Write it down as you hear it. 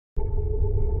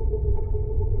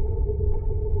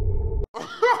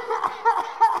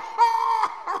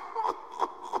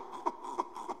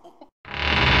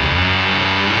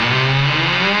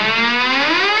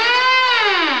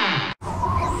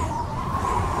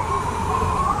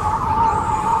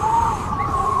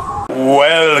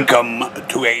Welcome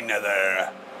to another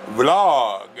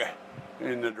vlog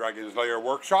in the Dragon's Lair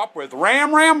workshop with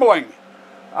Ram Rambling.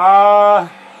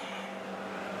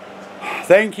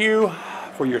 Thank you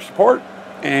for your support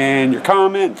and your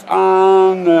comments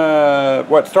on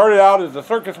what started out as a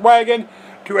circus wagon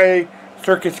to a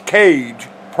circus cage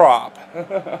prop.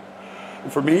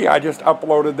 For me, I just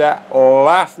uploaded that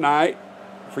last night.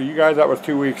 For you guys, that was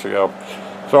 2 weeks ago.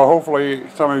 So hopefully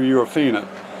some of you have seen it.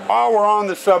 While we're on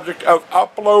the subject of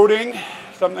uploading,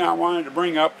 something I wanted to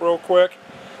bring up real quick.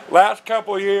 Last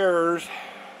couple of years,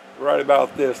 right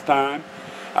about this time,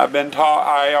 I've been taught,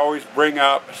 I always bring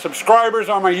up subscribers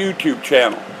on my YouTube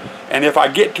channel. And if I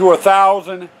get to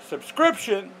 1,000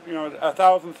 subscription,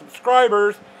 1,000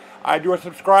 subscribers, I do a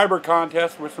subscriber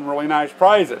contest with some really nice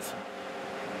prizes.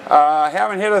 I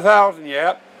haven't hit 1,000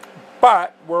 yet,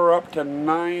 but we're up to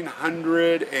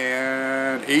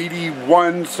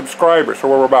 981 subscribers, so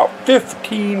we're about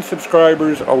 15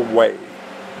 subscribers away,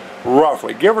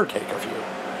 roughly, give or take a few.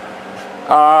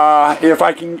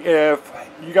 If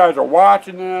you guys are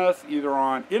watching this either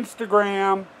on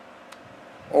Instagram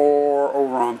or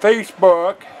over on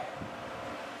Facebook,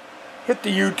 hit the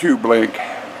YouTube link.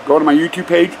 Go to my YouTube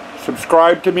page,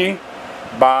 subscribe to me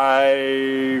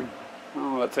by,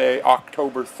 let's say,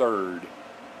 October 3rd.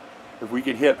 If we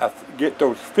can get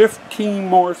those 15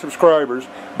 more subscribers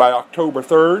by October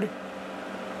 3rd,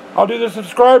 I'll do the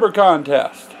subscriber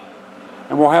contest,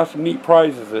 and we'll have some neat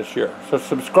prizes this year. So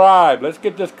subscribe. Let's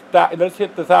get this. Let's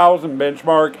hit the 1,000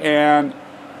 benchmark and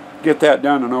get that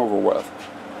done and over with.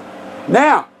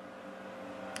 Now,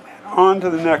 on to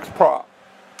the next prop,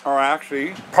 or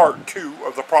actually part 2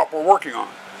 of the prop we're working on.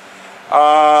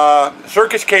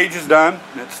 Circus cage is done.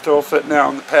 It's still sitting out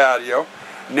on the patio.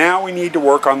 Now we need to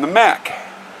work on the mech,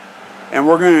 and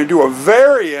we're going to do a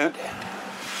variant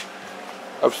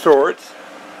of sorts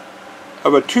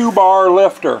of a 2-bar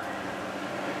lifter.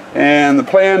 And the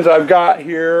plans I've got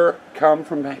here come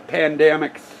from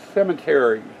Pandemic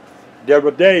Cemetery, Dead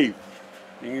with Dave.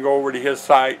 You can go over to his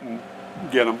site and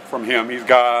get them from him. He's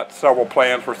got several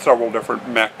plans for several different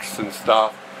mechs and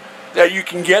stuff that you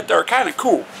can get. They're kind of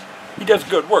cool. He does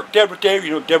good work. Dead with Dave,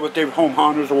 Dead with Dave Home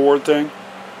Hunters Award thing.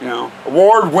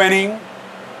 Award-winning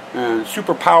and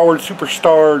super-powered,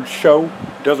 super-starred show.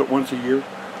 Does it once a year.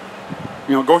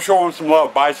 Go show him some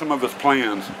love. Buy some of his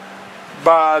plans.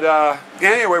 But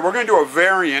anyway, we're going to do a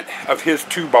variant of his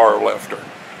 2-bar lifter.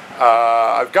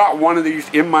 I've got one of these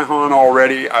in my hunt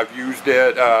already. I've used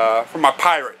it for my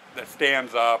pirate that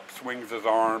stands up, swings his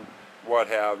arm, what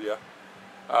have you.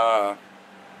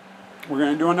 We're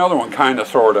going to do another one, kind of,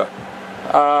 sort of.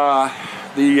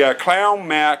 The clown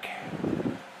mech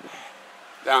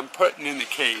that I'm putting in the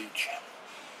cage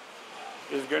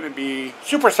is going to be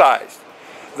supersized.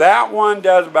 That one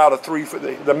does about a 3 foot,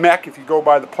 the mech, if you go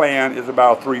by the plan, is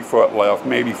about 3 foot lift,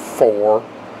 maybe 4.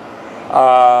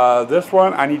 This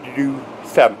one I need to do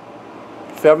 7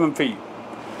 feet.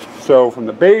 So from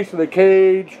the base of the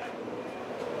cage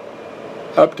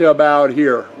up to about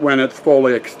here when it's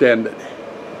fully extended.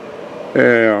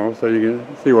 So you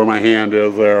can see where my hand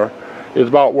is there. Is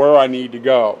about where I need to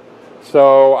go.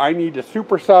 So I need to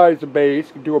supersize the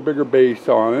base, do a bigger base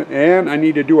on it, and I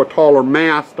need to do a taller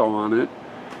mast on it.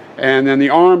 And then the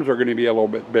arms are going to be a little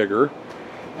bit bigger.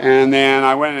 And then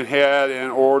I went ahead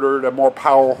and ordered a more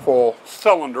powerful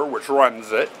cylinder which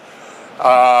runs it,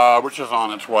 which is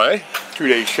on its way. 2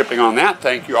 days shipping on that.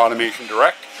 Thank you, Automation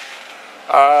Direct.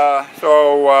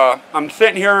 So I'm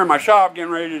sitting here in my shop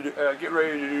getting ready to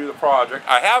do the project.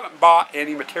 I haven't bought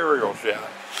any materials yet,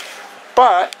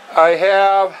 but I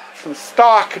have some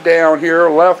stock down here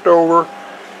left over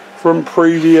from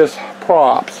previous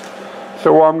props.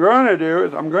 So what I'm going to do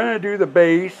is I'm going to do the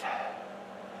base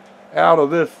out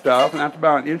of this stuff, and that's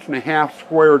about 1.5 inch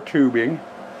square tubing.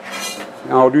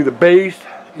 And I'll do the base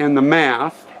and the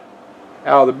mast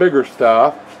out of the bigger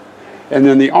stuff, and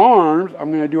then the arms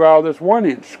I'm going to do out of this 1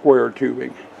 inch square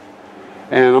tubing.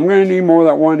 And I'm going to need more of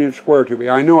that 1 inch square tubing.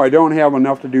 I know I don't have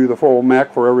enough to do the full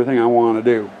mech for everything I want to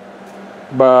do.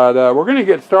 But we're going to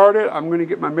get started. I'm going to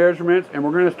get my measurements, and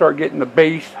we're going to start getting the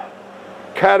base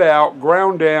cut out,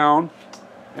 ground down,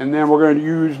 and then we're going to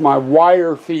use my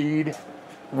wire feed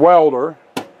welder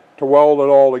to weld it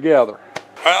all together.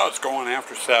 Well, it's going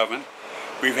after 7.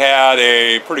 We've had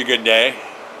a pretty good day.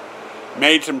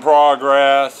 Made some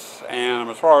progress, and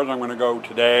as far as I'm going to go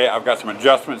today, I've got some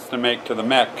adjustments to make to the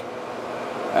mech,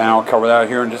 and I'll cover that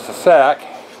here in just a sec.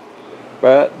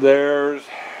 But there's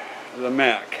the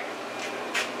mech.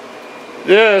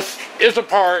 This is a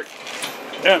part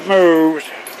that moves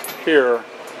here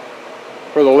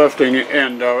for the lifting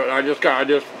end of it. I just got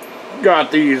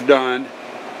these done.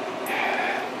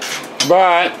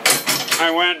 But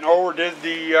I went and overdid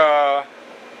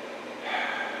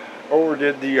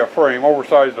the frame,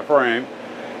 oversized the frame.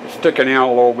 It's sticking out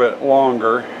a little bit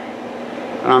longer.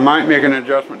 And I might make an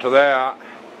adjustment to that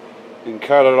and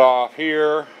cut it off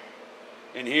here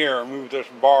and here, move this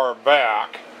bar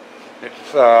back.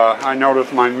 It's I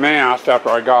noticed my mast after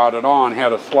I got it on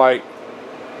had a slight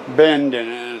bend in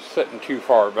it and it's sitting too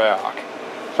far back.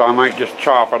 So I might just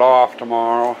chop it off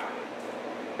tomorrow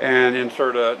and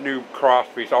insert a new cross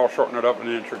piece. I'll shorten it up an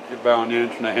inch, or about an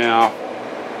inch and a half.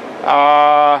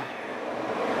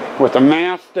 With the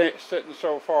mast sitting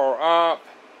so far up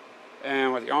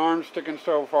and with the arms sticking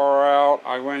so far out,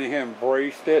 I went ahead and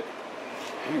braced it.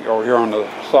 You can go here on the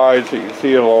side so you can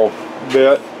see it a little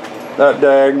bit. That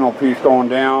diagonal piece going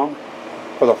down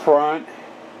for the front.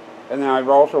 And then I've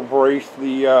also braced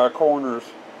the corners,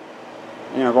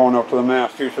 you know, going up to the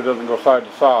mast too, so it doesn't go side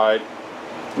to side.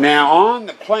 Now on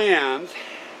the plans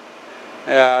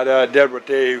that Did What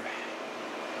Dave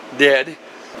did,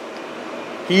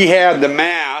 he had the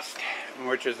mast,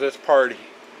 which is this part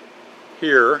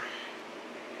here,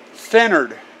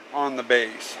 centered on the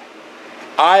base.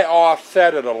 I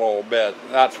offset it a little bit.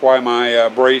 That's why my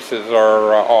braces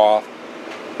are off.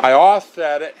 I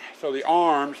offset it so the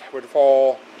arms would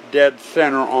fall dead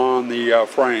center on the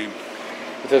frame.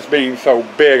 With this being so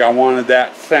big, I wanted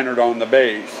that centered on the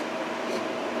base.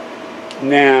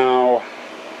 Now,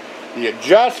 the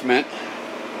adjustment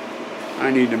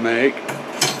I need to make,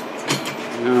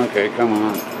 okay, come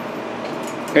on,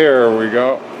 here we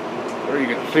go, where you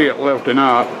can see it lifting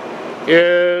up,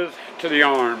 is to the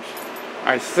arms.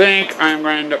 I think I'm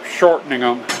going to end up shortening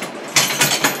them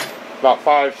about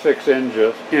 5-6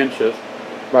 inches.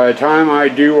 By the time I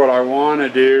do what I want to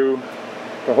do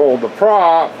to hold the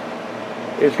prop,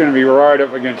 it's going to be right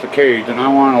up against the cage, and I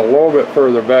want it a little bit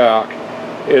further back.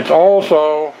 It's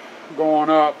also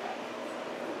going up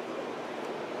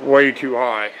way too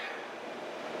high,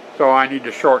 so I need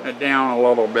to shorten it down a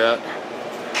little bit.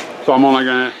 So I'm only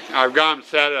going to, I've got them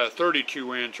set at a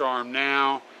 32-inch arm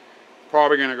now.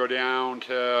 Probably going to go down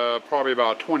to probably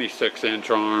about 26-inch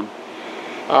arm.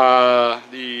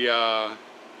 The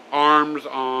arms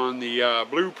on the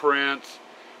blueprints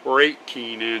were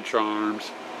 18-inch arms,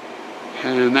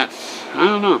 and that's, I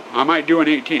don't know, I might do an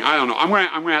 18. I don't know. I'm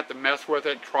gonna have to mess with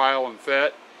it, trial and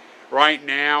fit. Right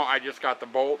now, I just got the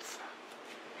bolts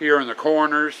here in the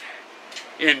corners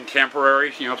in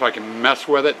temporary, you know, so I can mess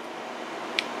with it.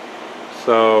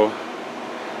 So,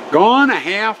 gonna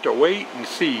have to wait and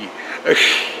see,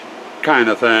 kind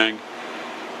of thing,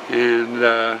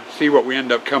 and see what we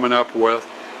end up coming up with.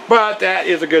 But that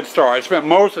is a good start. I spent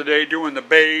most of the day doing the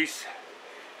base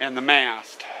and the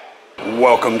mast.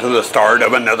 Welcome to the start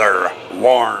of another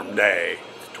warm day.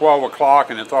 It's 12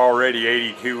 o'clock and it's already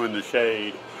 82 in the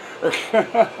shade. Been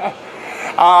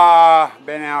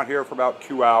out here for about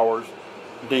 2 hours,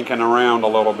 dinking around a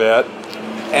little bit.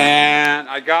 And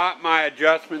I got my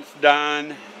adjustments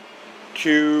done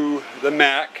to the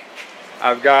mech.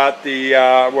 I've got the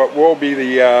what will be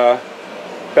the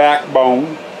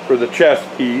backbone for the chest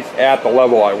piece at the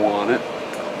level I want it.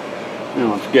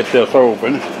 Now let's get this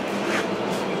open.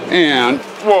 And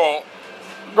we'll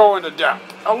go into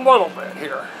depth a little bit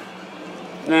here.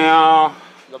 Now,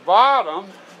 the bottom,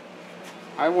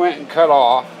 I went and cut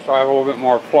off, so I have a little bit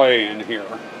more play in here.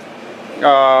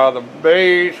 The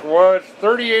base was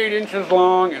 38 inches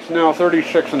long, it's now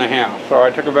 36 and a half, so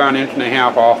I took about 1.5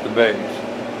 inches off the base.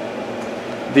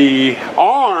 The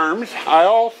arms, I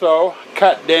also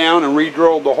cut down and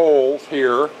re-drilled the holes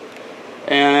here,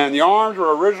 and the arms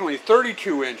were originally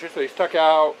 32 inches, they stuck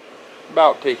out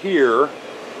about to here.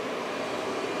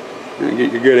 And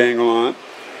get you a good angle on it.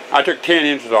 I took 10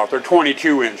 inches off. They're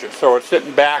 22 inches, so it's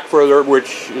sitting back further,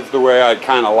 which is the way I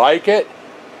kind of like it.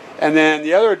 And then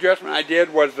the other adjustment I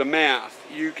did was the mast.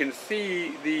 You can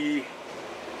see the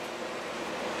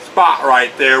spot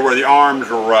right there where the arms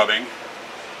were rubbing.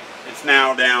 It's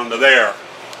now down to there.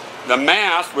 The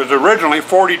mast was originally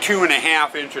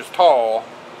 42.5 inches tall.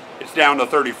 It's down to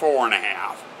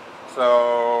 34.5.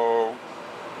 So,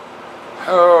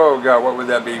 oh God, what would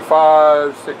that be?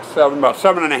 5, 6, 7, about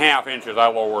 7.5 inches I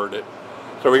lowered it.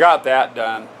 So we got that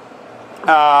done.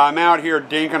 I'm out here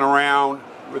dinking around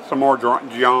with some more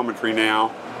geometry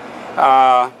now.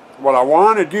 What I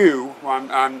want to do,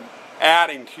 I'm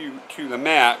adding to the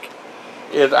mech,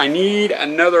 is I need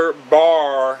another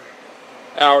bar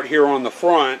out here on the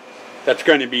front that's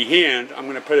going to be hinged. I'm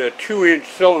going to put a 2-inch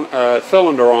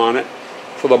cylinder on it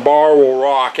so the bar will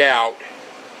rock out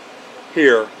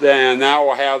here. Then that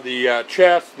will have the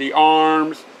chest, the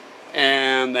arms,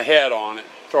 and the head on it.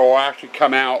 So it'll actually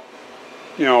come out,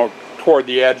 you know, toward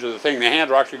the edge of the thing. The hands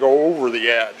will actually go over the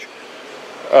edge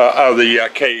of the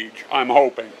cage, I'm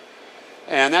hoping.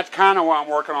 And that's kind of what I'm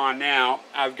working on now.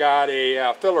 I've got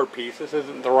a filler piece. This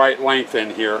isn't the right length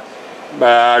in here,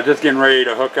 but just getting ready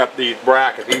to hook up these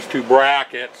brackets. These two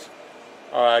brackets,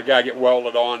 I gotta get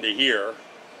welded onto here.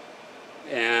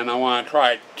 And I want to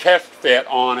try a test fit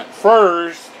on it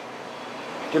first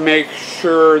to make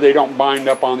sure they don't bind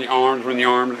up on the arms when the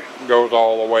arm goes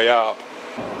all the way up.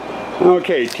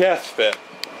 Okay, test fit.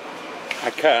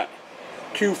 I cut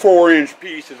two 4-inch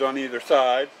pieces on either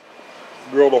side,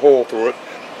 drilled a hole through it,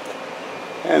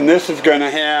 and this is going to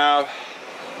have,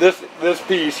 this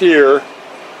piece here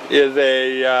is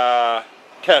a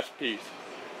test piece.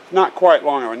 It's not quite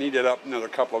long enough. I need it up another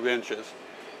couple of inches,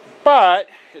 but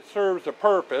it serves a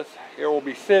purpose. It will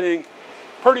be sitting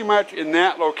pretty much in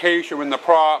that location when the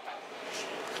prop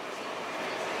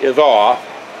is off.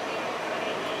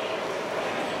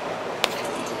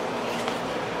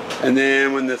 And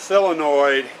then when the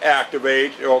solenoid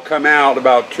activates, it will come out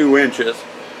about 2 inches.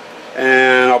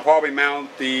 And I'll probably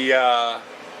mount the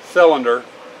cylinder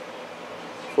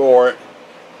for it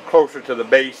closer to the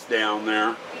base down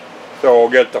there. So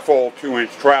we'll get the full 2-inch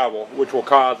travel, which will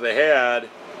cause the head,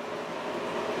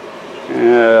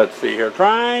 let's see here,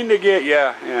 trying to get,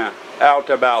 out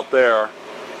to about there.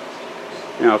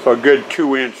 You know, so a good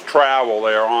 2-inch travel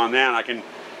there on that. I can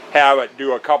have it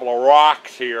do a couple of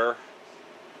rocks here,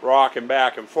 rocking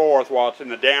back and forth while it's in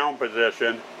the down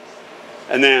position,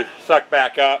 and then suck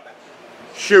back up,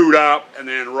 shoot up, and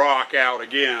then rock out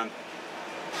again.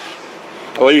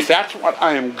 At least that's what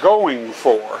I am going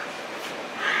for.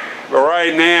 But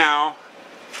right now,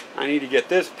 I need to get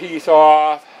this piece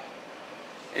off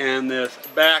and this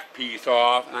back piece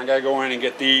off, and I gotta go in and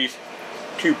get these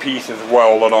two pieces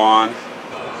welded on.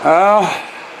 Well,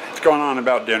 it's going on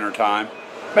about dinner time.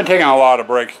 Been taking a lot of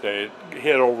breaks today. It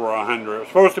hit over 100. It was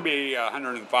supposed to be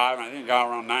 105, and I think it got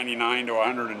around 99 to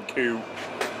 102.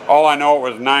 All I know, it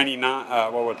was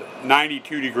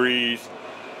 92 degrees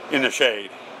in the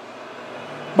shade.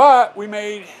 But we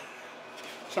made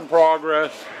some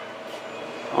progress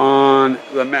on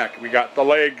the mech. We got the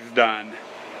legs done.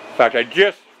 In fact, I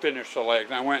just finished the legs.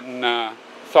 I went and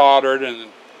soldered, and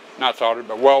not soldered,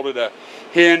 but welded a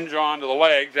hinge onto the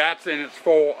legs. That's in its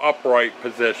full upright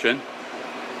position.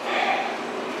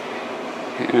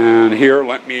 And here,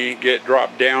 let me get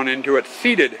dropped down into its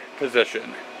seated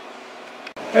position.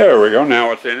 There we go.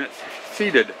 Now it's in its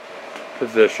seated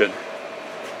position.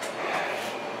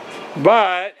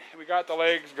 But we got the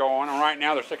legs going, and right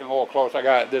now they're sticking a little close.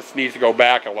 This needs to go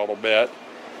back a little bit,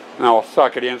 and I'll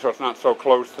suck it in so it's not so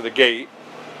close to the gate.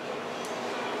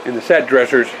 And the set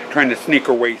dresser's trying to sneak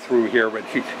her way through here, but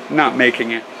she's not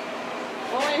making it.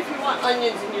 Only if you want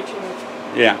onions in your tuna.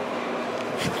 Yeah.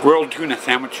 Grilled tuna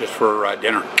sandwiches for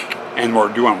dinner, and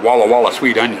we're doing Walla Walla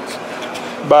sweet onions.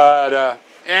 But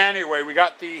anyway, we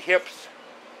got the hips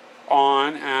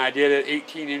on, and I did it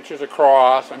 18 inches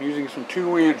across. I'm using some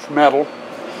 2-inch metal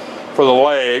for the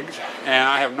legs, and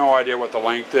I have no idea what the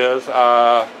length is.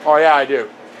 Oh yeah, I do.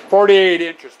 48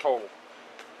 inches total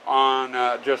on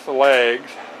just the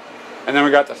legs. And then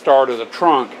we got the start of the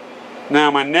trunk. Now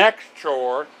my next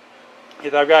chore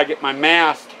is I've got to get my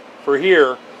mast for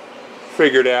here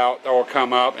figured out. That will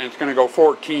come up, and it's going to go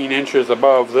 14 inches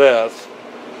above this.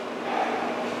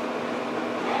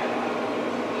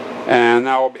 And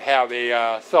that will have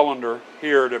a cylinder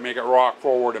here to make it rock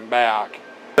forward and back.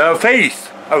 The face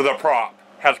of the prop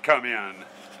has come in.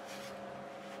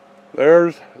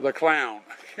 There's the clown.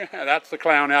 That's the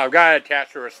clown now. I've got it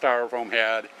attached to a styrofoam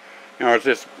head. You know, it's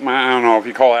just, I don't know if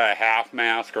you call that a half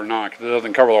mask or not, because it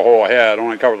doesn't cover the whole head. It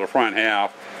only covers the front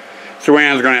half. So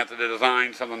Anne's going to have to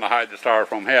design something to hide the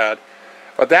styrofoam head.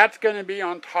 But that's going to be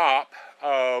on top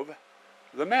of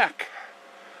the mech.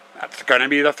 That's going to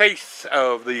be the face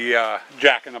of the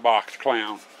Jack-in-the-Box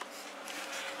clown.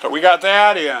 So we got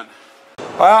that in.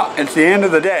 Well, it's the end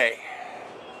of the day.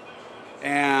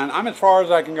 And I'm as far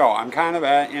as I can go. I'm kind of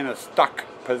in a stuck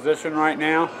position right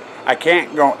now. I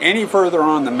can't go any further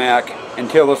on the mech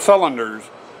until the cylinders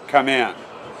come in.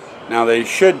 Now they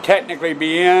should technically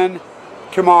be in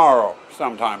tomorrow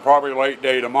sometime, probably late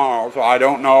day tomorrow, so I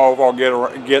don't know if I'll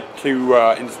get to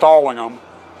installing them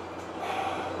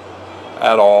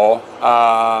at all.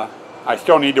 I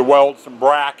still need to weld some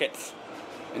brackets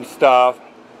and stuff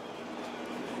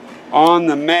on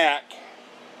the mech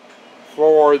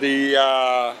for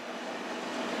the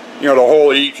to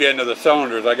hold each end of the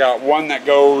cylinders. I got one that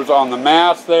goes on the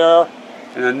mast there,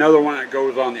 and another one that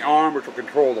goes on the arm, which will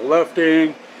control the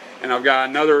lifting, and I've got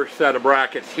another set of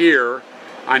brackets here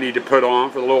I need to put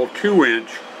on for the little 2-inch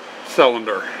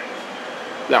cylinder.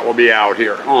 that will be out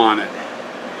here on it.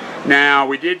 Now,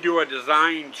 we did do a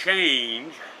design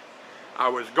change. I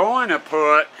was going to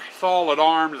put solid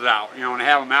arms out, you know, and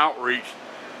have them outreach,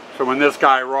 so when this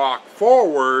guy rocked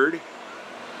forward,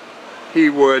 he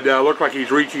would look like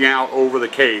he's reaching out over the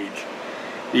cage.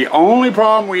 The only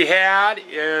problem we had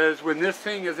is when this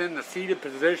thing is in the seated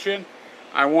position,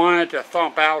 I want it to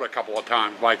thump out a couple of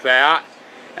times like that.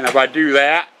 And if I do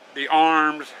that, the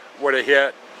arms would have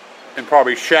hit and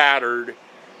probably shattered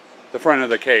the front of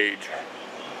the cage.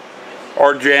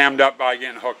 Or jammed up by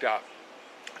getting hooked up.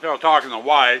 So I was talking to the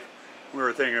wife, we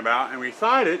were thinking about, and we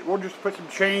decided we'll just put some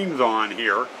chains on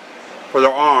here for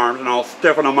their arms, and I'll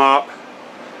stiffen them up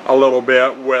a little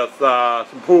bit with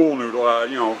some pool noodle,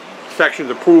 you know, sections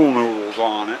of pool noodles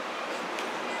on it.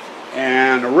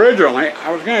 And originally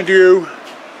I was going to do,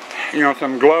 you know,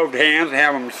 some gloved hands and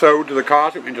have them sewed to the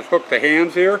costume and just hook the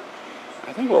hands here.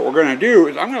 I think what we're going to do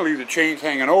is I'm going to leave the chains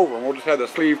hanging over, and we'll just have the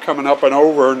sleeve coming up and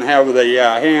over and have the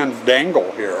hands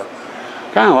dangle here.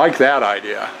 Kind of like that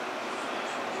idea.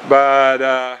 But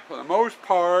for the most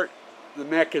part, the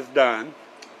neck is done.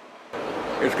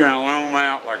 It's going to loom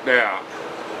out like that.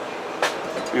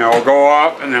 You know, go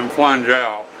up and then plunge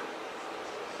out.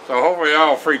 So hopefully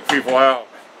that'll freak people out.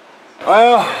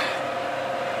 Well,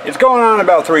 it's going on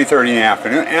about 3:30 in the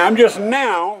afternoon, and I'm just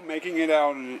now making it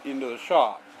out into the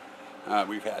shop.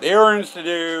 We've had errands to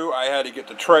do. I had to get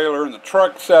the trailer and the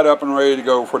truck set up and ready to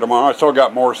go for tomorrow. I still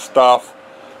got more stuff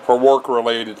for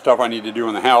work-related stuff I need to do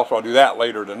in the house. So I'll do that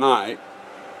later tonight.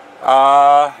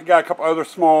 I got a couple other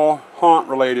small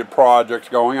haunt-related projects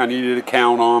going. I needed to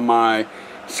count on my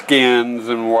skins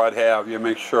and what have you,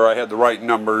 make sure I had the right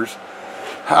numbers.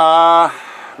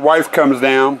 Wife comes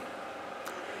down.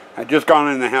 I'd just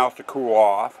gone in the house to cool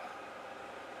off.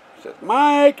 She says,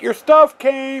 Mike, your stuff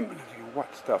came. And I'm thinking,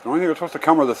 what stuff? The only thing that's supposed to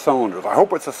come are the cylinders. I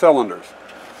hope it's the cylinders.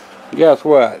 Guess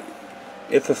what?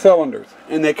 It's the cylinders.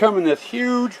 And they come in this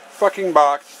huge fucking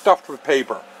box stuffed with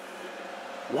paper.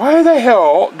 Why the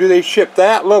hell do they ship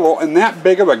that little and that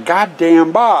big of a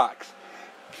goddamn box?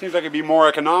 Seems like it'd be more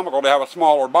economical to have a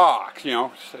smaller box, you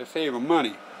know, save them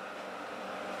money.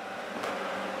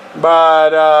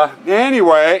 But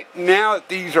anyway, now that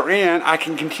these are in, I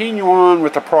can continue on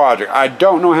with the project. I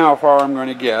don't know how far I'm going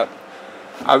to get.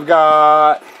 I've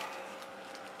got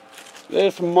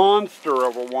this monster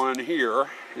of a one here,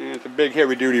 and it's a big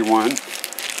heavy-duty one,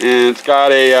 and it's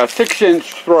got a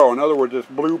 6-inch throw. In other words, this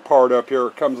blue part up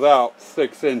here comes out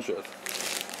 6 inches.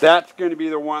 That's going to be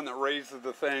the one that raises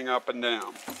the thing up and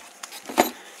down.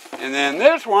 And then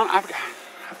this one, I've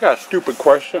got a stupid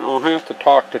question. I'll have to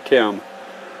talk to Tim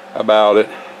about it.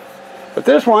 But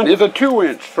this one is a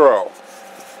 2-inch throw.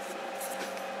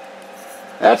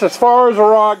 That's as far as the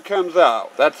rod comes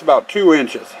out. That's about 2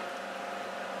 inches.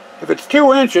 If it's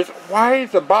 2 inches, why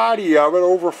is the body of it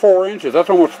over 4 inches?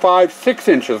 That's almost 5-6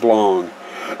 inches long.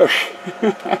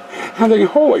 I'm thinking,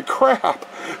 holy crap,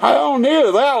 I don't need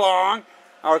it that long.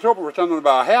 I was hoping for something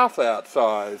about half that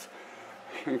size.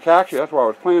 Actually, that's what I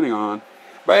was planning on.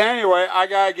 But anyway, I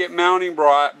gotta get mounting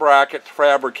brackets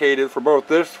fabricated for both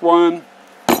this one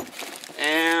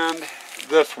and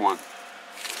this one.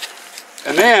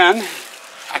 And then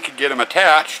I could get them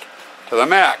attached to the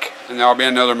mech, and that'll be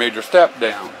another major step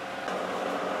down.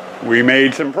 We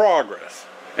made some progress.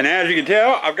 And as you can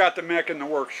tell, I've got the mech in the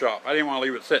workshop. I didn't want to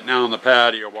leave it sitting out on the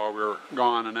patio while we were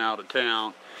gone and out of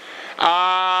town.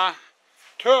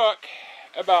 Took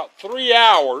about 3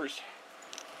 hours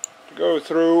to go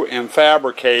through and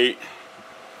fabricate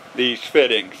these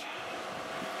fittings.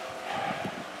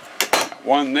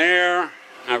 One there,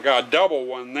 I've got a double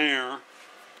one there,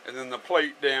 and then the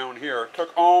plate down here. It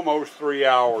took almost 3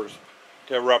 hours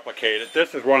to replicate it.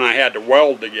 This is one I had to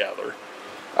weld together.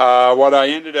 What I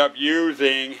ended up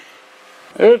using,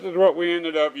 this is what we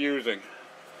ended up using.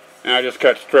 And I just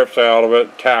cut strips out of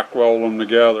it, tack weld them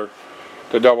together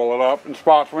to double it up in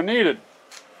spots when needed.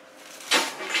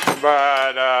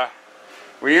 But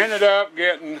we ended up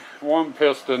getting one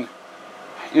piston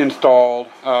installed.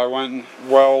 I went and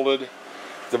welded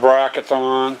the brackets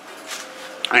on,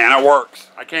 and it works.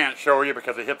 I can't show you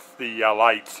because it hits the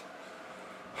lights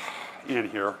in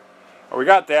here. But we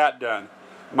got that done.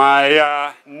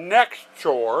 My next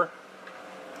chore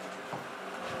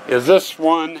is this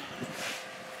one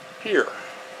here.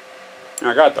 And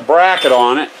I got the bracket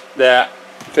on it that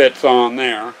fits on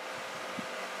there.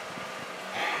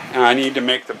 And I need to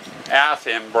make the ass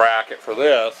end bracket for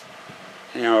this,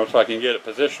 you know, so I can get it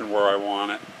positioned where I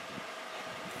want it.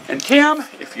 And Tim,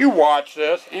 if you watch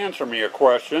this, answer me a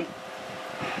question.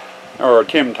 Or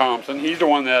Tim Thompson. He's the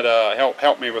one that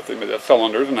helped me with the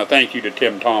cylinders, and a thank you to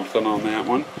Tim Thompson on that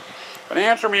one. But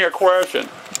answer me a question.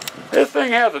 This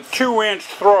thing has a 2-inch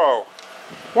throw.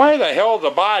 Why the hell is the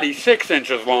body 6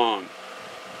 inches long?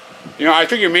 You know, I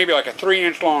figured maybe like a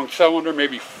 3-inch long cylinder,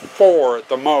 maybe 4 at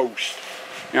the most.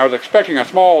 You know, I was expecting a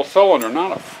small cylinder,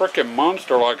 not a frickin'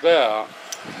 monster like that.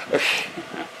 Of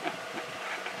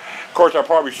course, I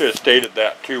probably should have stated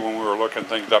that too when we were looking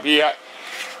things up. Yeah,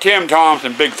 Tim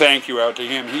Thompson, big thank you out to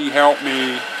him. He helped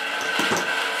me.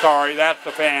 Sorry, that's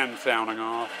the fan sounding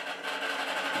off.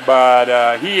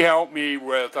 But he helped me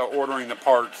with ordering the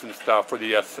parts and stuff for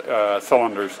the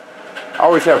cylinders. I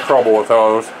always have trouble with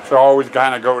those, so I always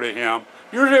kind of go to him.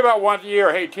 Usually about once a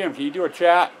year, hey Tim, can you do a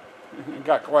chat?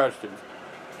 Got questions.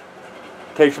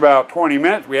 Takes about 20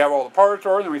 minutes. We have all the parts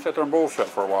ordered, and we sit there and bullshit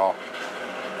for a while.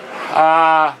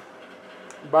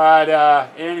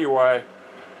 Anyway,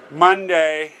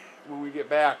 Monday, when we get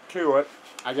back to it,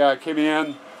 I gotta come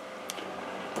in,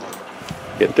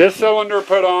 get this cylinder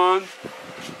put on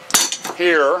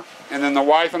here, and then the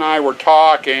wife and I were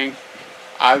talking.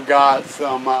 I've got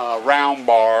some round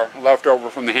bar left over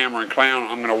from the Hammer and Clown.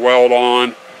 I'm gonna weld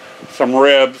on some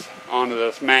ribs onto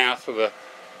this mast so the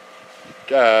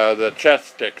chest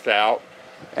sticks out.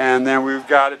 And then we've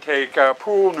got to take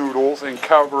pool noodles and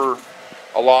cover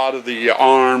a lot of the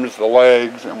arms, the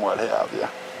legs, and what have you.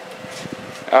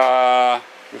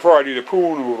 Before I do the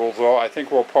pool noodles, though, I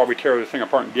think we'll probably tear this thing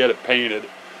apart and get it painted.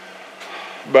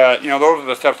 But, you know, those are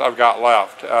the steps I've got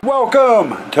left.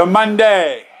 Welcome to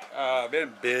Monday. Been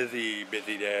a busy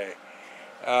day.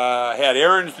 Had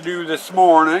errands to do this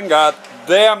morning, got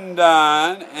them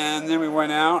done, and then we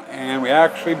went out and we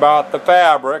actually bought the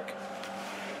fabric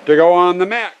to go on the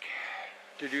mech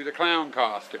to do the clown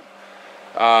costume.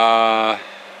 I'm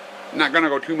not going to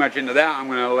go too much into that. I'm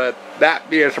going to let that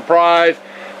be a surprise.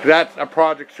 That's a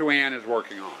project Sue Ann is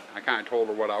working on. I kind of told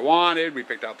her what I wanted. We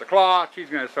picked out the cloth. She's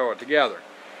going to sew it together.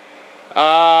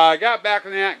 I got back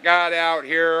on that, got out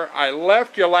here. I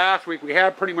left you last week. We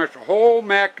had pretty much the whole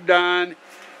mech done,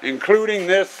 including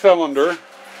this cylinder,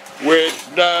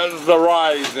 which does the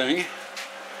rising.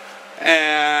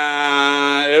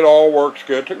 And it all works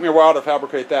good. Took me a while to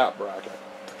fabricate that bracket.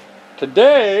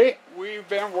 Today, we've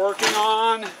been working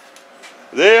on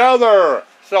the other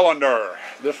cylinder.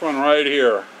 This one right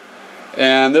here.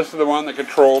 And this is the one that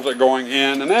controls it going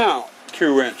in and out,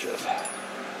 2 inches.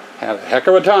 Had a heck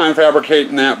of a time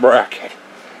fabricating that bracket.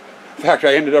 In fact,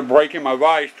 I ended up breaking my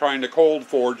vise trying to cold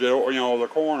forge it, you know, the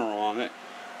corner on it.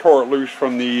 Tore it loose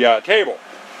from the table.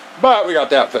 But we got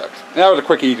that fixed. That was a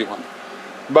quick, easy one.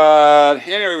 But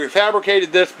anyway, we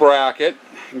fabricated this bracket,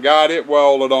 got it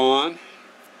welded on.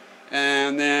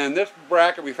 And then this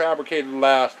bracket we fabricated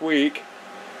last week,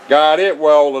 got it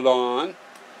welded on.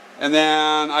 And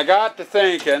then I got to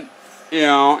thinking, you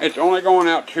know, it's only going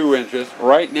out 2 inches.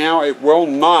 Right now it will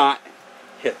not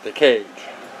hit the cage.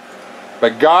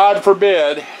 But God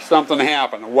forbid something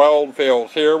happen. The weld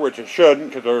fails here, which it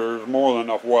shouldn't because there's more than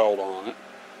enough weld on it.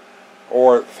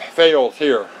 Or it fails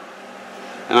here.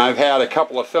 And I've had a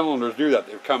couple of cylinders do that.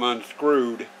 They've come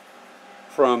unscrewed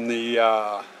from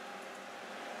their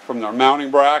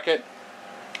mounting bracket.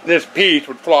 This piece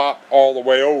would flop all the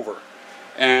way over.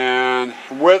 And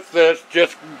with this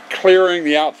just clearing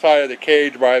the outside of the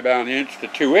cage by about 1 inch to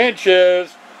 2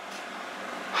 inches,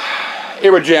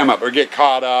 it would jam up or get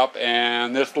caught up,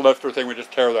 and this lifter thing would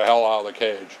just tear the hell out of the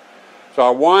cage. So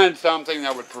I wanted something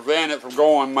that would prevent it from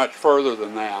going much further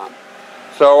than that.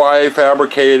 So I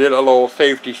fabricated a little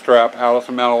safety strap out of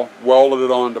some metal, welded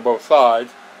it onto both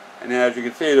sides, and as you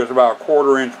can see there's about a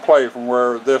 1/4 inch play from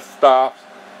where this stops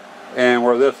and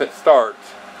where this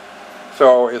starts.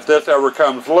 So if this ever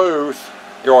comes loose,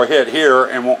 it will hit here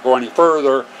and won't go any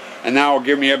further, and that will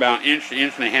give me about 1 inch to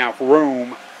 1.5 inch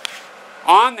room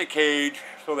on the cage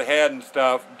so the head and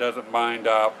stuff doesn't bind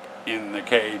up in the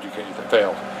cage in case it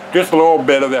fails. Just a little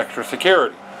bit of extra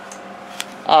security.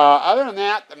 Other than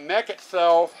that, the mech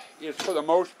itself is for the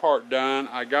most part done.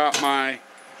 I got my,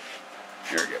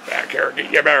 here, get back here,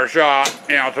 get you a better shot.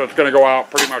 You know, so it's going to go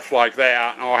out pretty much like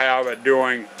that, and I'll have it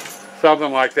doing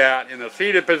something like that in the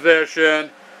seated position.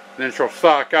 Then she'll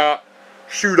suck up,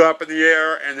 shoot up in the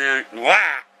air, and then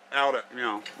out at, you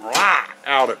know,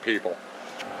 out at people.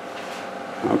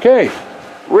 Okay,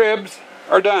 ribs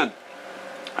are done.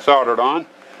 Soldered on.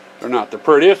 They're not the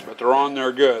prettiest, but they're on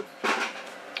there good.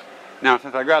 Now,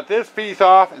 since I got this piece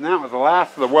off, and that was the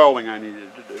last of the welding I needed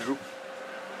to do,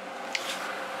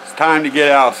 it's time to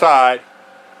get outside,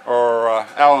 or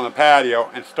out on the patio,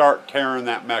 and start tearing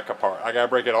that mech apart. I gotta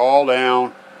break it all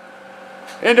down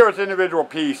into its individual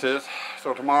pieces,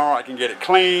 so tomorrow I can get it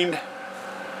cleaned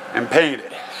and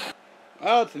painted.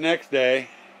 Well, it's the next day.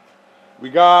 We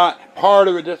got part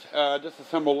of it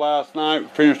disassembled last night. We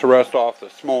finished the rest off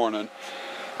this morning.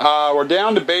 We're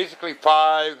down to basically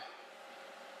 5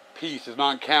 pieces,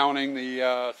 not counting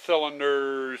the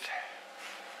cylinders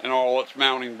and all its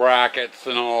mounting brackets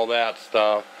and all that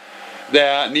stuff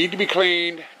that need to be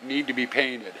cleaned, need to be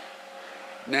painted.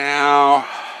 Now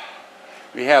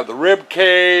we have the rib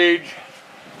cage,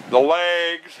 the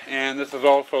legs, and this is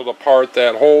also the part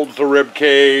that holds the rib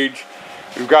cage.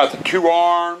 We've got the 2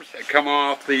 arms that come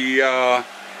off the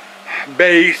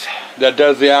base that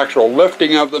does the actual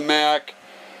lifting of the mech,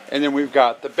 and then we've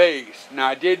got the base. Now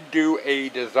I did do a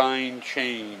design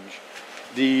change.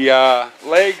 The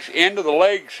end of the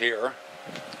legs here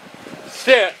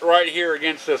sit right here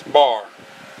against this bar,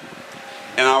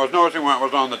 and I was noticing when it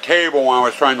was on the table, when I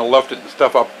was trying to lift it and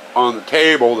stuff up on the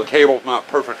table's not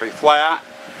perfectly flat,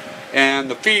 and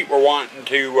the feet were wanting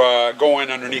to go in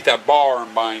underneath that bar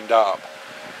and bind up.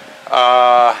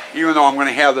 Even though I'm going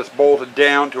to have this bolted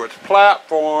down to its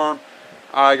platform,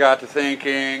 I got to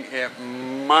thinking it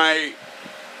might,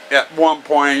 at one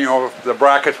point, you know, if the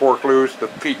brackets work loose, the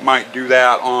feet might do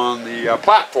that on the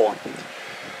platform.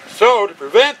 So to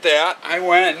prevent that, I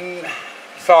went and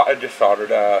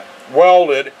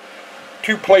welded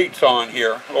 2 plates on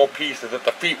here, little pieces that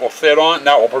the feet will sit on, and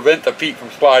that will prevent the feet from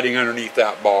sliding underneath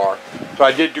that bar. So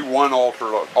I did do one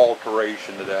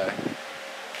alteration today.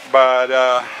 But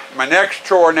my next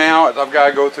chore now is I've got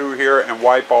to go through here and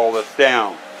wipe all this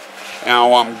down. Now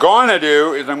what I'm going to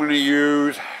do is I'm going to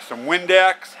use some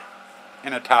Windex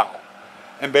and a towel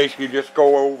and basically just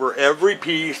go over every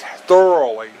piece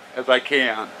thoroughly as I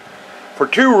can for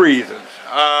 2 reasons.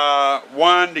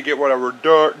 One, to get whatever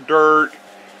dirt,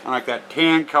 like that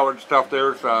tan colored stuff,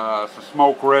 there's some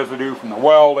smoke residue from the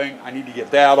welding. I need to get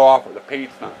that off or the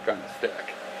paint's not going to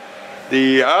stick.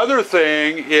 The other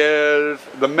thing is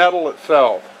the metal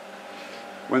itself.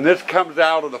 When this comes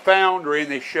out of the foundry and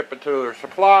they ship it to their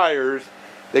suppliers,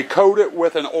 they coat it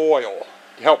with an oil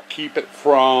to help keep it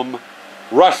from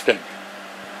rusting.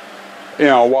 You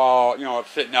know, while it's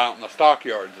sitting out in the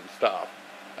stockyards and stuff.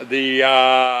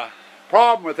 The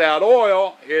problem with that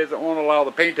oil is it won't allow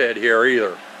the paint to adhere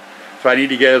either. So I need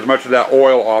to get as much of that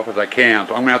oil off as I can.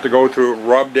 So I'm going to have to go through and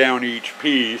rub down each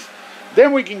piece.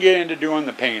 Then we can get into doing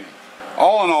the painting.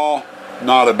 All in all,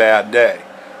 not a bad day.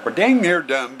 We're dang near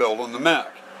done building the mech.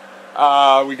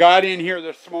 We got in here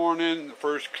this morning, the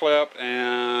first clip,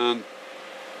 and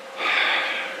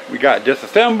we got it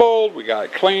disassembled, we got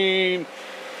it cleaned,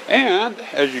 and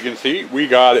as you can see, we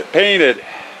got it painted.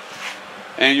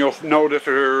 And you'll notice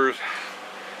there's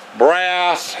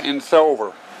brass and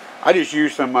silver. I just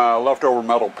used some leftover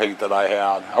metal paint that I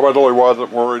had. I really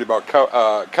wasn't worried about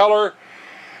color,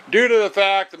 due to the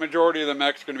fact the majority of the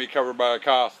mech's going to be covered by a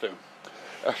costume.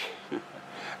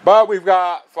 But we've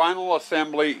got final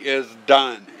assembly is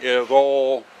done. It is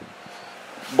all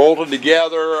bolted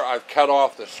together. I've cut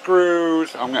off the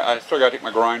screws. I still got to take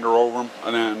my grinder over them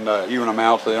and then even them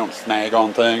out so they don't snag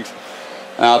on things.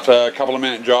 Now it's a couple of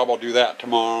minute job. I'll do that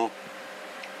tomorrow.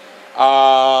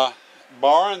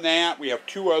 Barring that, we have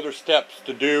 2 other steps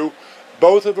to do.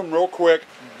 Both of them real quick,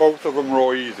 both of them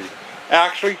real easy.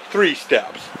 Actually, 3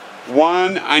 steps.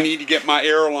 One, I need to get my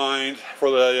air lines for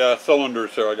the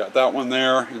cylinders. So I got that one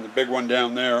there and the big one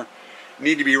down there.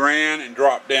 Need to be ran and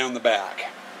dropped down the back.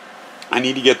 I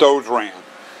need to get those ran.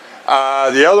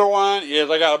 The other one is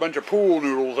I got a bunch of pool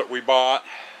noodles that we bought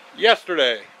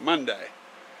yesterday, Monday.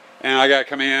 And I got to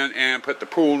come in and put the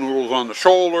pool noodles on the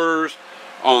shoulders,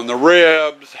 on the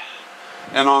ribs,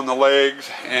 and on the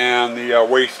legs and the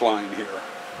waistline here.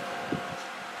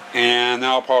 And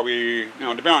that'll probably,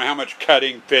 depending on how much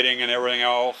cutting, fitting, and everything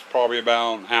else, probably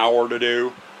about an hour to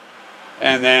do.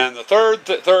 And then the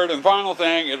third and final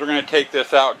thing is we're going to take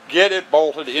this out, get it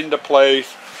bolted into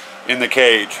place in the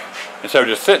cage. Instead of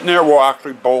just sitting there, we'll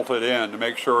actually bolt it in to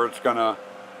make sure it's going to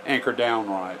anchor down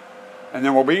right. And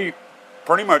then we'll be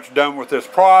pretty much done with this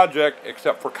project,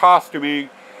 except for costuming,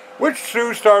 which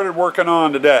Sue started working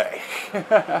on today.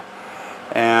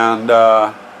 And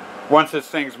once this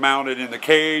thing's mounted in the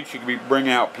cage, you can bring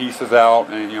out pieces out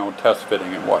and test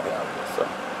fitting and what have you. So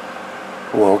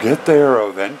we'll get there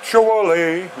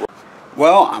eventually.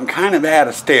 Well, I'm kind of at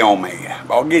a stalemate.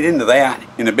 I'll get into that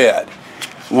in a bit.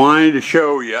 Wanted to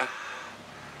show you.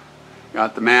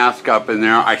 Got the mask up in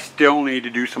there. I still need to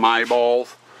do some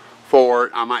eyeballs for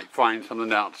it. I might find something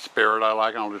down at Spirit I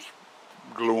like, and I'll just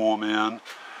glue them in.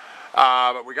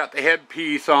 But we got the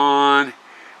headpiece on.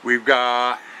 We've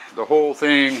got the whole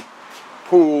thing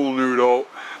pool noodled.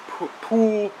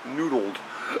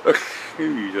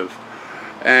 Jesus.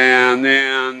 And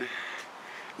then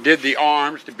did the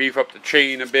arms to beef up the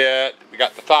chain a bit. We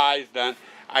got the thighs done.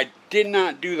 I did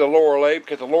not do the lower leg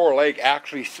because the lower leg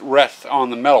actually rests on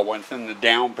the metal when it's in the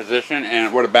down position, and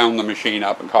it would have bound the machine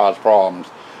up and caused problems.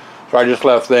 So I just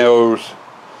left those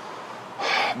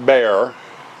bare.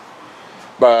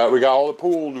 But we got all the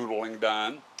pool noodling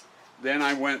done. Then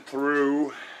I went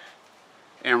through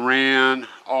and ran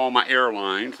all my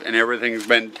airlines, and everything's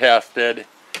been tested.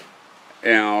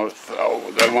 You know,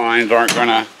 so the lines aren't going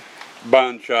to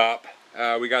bunch up.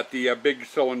 We got the big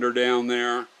cylinder down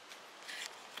there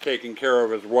taken care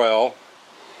of as well.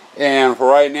 And for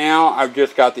right now, I've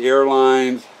just got the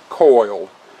airlines coiled.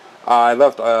 I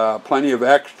left plenty of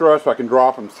extra so I can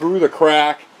drop them through the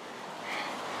crack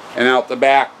and out the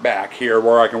back here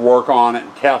where I can work on it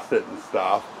and test it and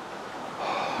stuff.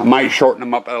 I might shorten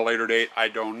them up at a later date, I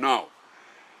don't know.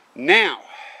 Now,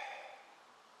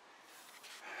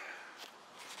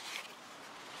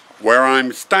 where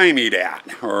I'm stymied at,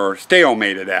 or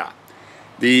stalemated at,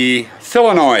 the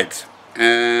solenoids.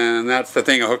 And that's the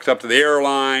thing that hooks up to the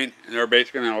airline, and they're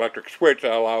basically an electric switch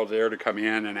that allows air to come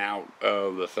in and out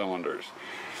of the cylinders.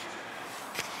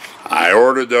 I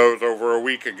ordered those over a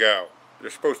week ago. They're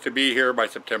supposed to be here by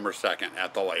September 2nd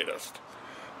at the latest.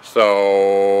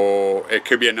 So it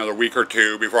could be another week or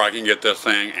two before I can get this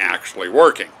thing actually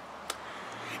working.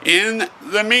 In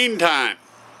the meantime,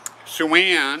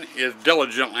 Sue-Ann is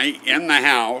diligently in the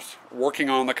house working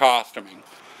on the costuming.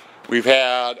 We've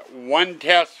had one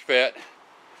test fit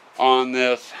on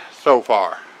this so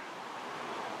far.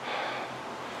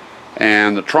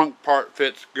 And the trunk part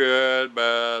fits good,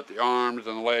 but the arms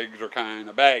and the legs are kind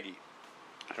of baggy.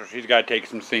 So she's got to take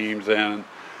some seams in and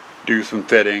do some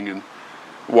fitting and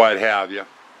what have you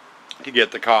to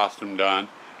get the costume done.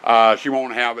 She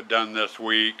won't have it done this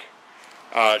week.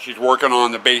 She's working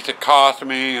on the basic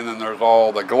costuming, and then there's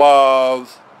all the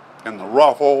gloves and the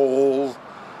ruffles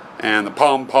and the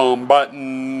pom-pom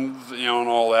buttons, you know, and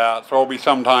all that. So it'll be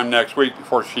sometime next week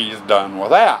before she's done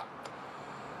with that.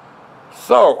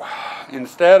 So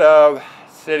instead of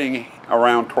sitting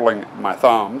around twiddling my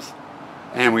thumbs,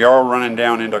 and we are running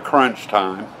down into crunch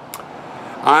time,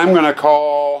 I'm going to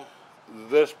call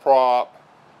this prop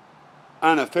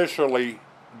unofficially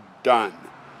done.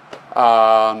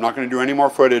 I'm not going to do any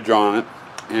more footage on it.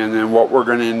 And then what we're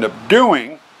going to end up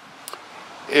doing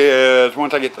is,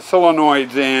 once I get the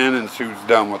solenoids in and Sue's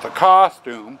done with the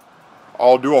costume,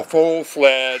 I'll do a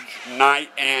full-fledged night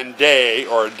and day,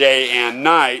 or day and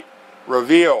night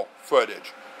reveal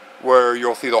footage, where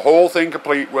you'll see the whole thing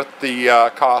complete with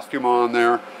the costume on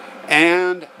there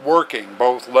and working,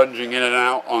 both lunging in and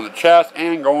out on the chest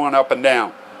and going up and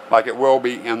down like it will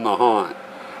be in the haunt.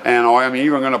 And I'm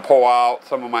even going to pull out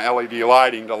some of my LED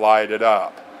lighting to light it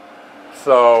up.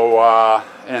 So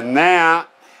in that,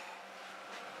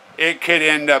 it could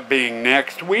end up being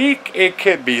next week, it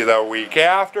could be the week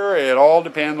after. It all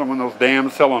depends on when those damn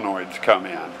solenoids come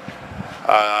in.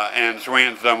 And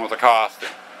Sue-Ann's done with the costume.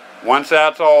 Once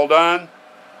that's all done,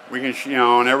 we can, you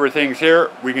know, and everything's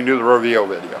here, we can do the reveal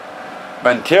video.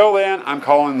 But until then, I'm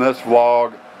calling this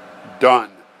vlog done.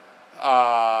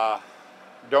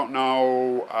 Don't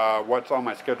know what's on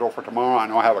my schedule for tomorrow. I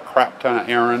know I have a crap ton of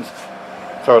errands,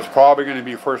 so it's probably going to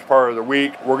be first part of the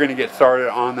week. We're going to get started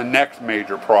on the next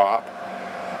major prop,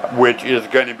 which is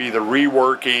going to be the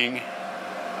reworking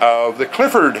of the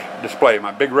Clifford display,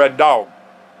 my big red dog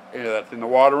that's in the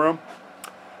water room.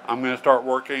 I'm going to start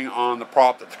working on the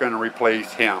prop that's going to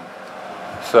replace him.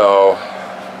 So,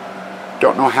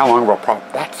 don't know how long of a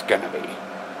prop that's going to be.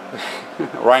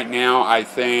 Right now, I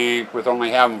think, with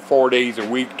only having 4 days a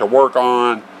week to work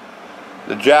on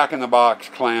the Jack-in-the-Box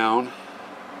clown,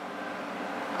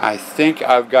 I think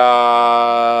I've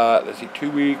got, let's see,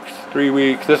 2 weeks, 3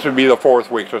 weeks. This would be the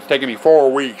 4th week, so it's taking me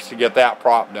 4 weeks to get that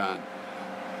prop done.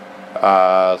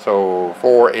 So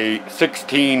 4, 8,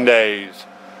 16 days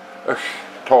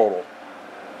total.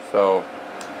 So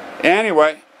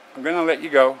anyway, I'm going to let you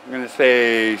go. I'm going to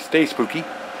say stay spooky,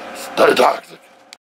 stay toxic.